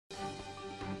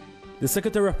The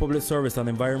Secretary of Public Service and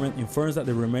Environment informs that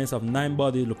the remains of 9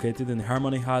 bodies located in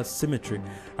Harmony House Cemetery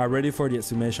are ready for the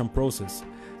exhumation process,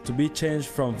 to be changed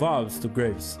from vaults to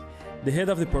graves. The head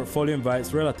of the portfolio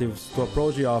invites relatives to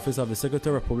approach the office of the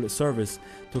Secretary of Public Service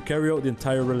to carry out the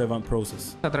entire relevant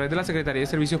process. A través de la Secretaría de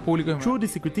Servicios Públicos, through the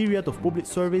Secretariat of Public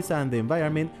Service and the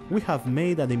Environment, we have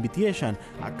made an invitation,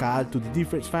 a call to the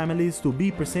different families to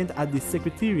be present at the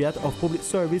Secretariat of Public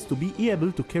Service to be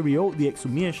able to carry out the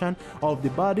exhumation of the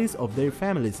bodies of their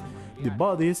families. The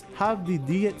bodies have the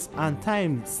dates and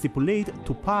time stipulated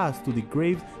to pass to the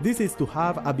grave. This is to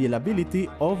have availability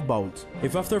of vaults.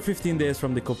 If after 15 days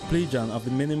from the completion of the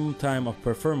minimum time of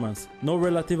performance, no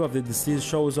relative of the deceased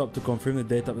shows up to confirm the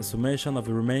date of exhumation of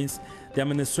the remains, the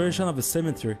administration of the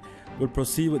cemetery will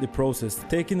proceed with the process,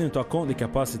 taking into account the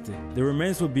capacity. The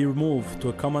remains will be removed to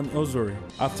a common ossuary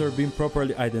after being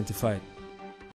properly identified.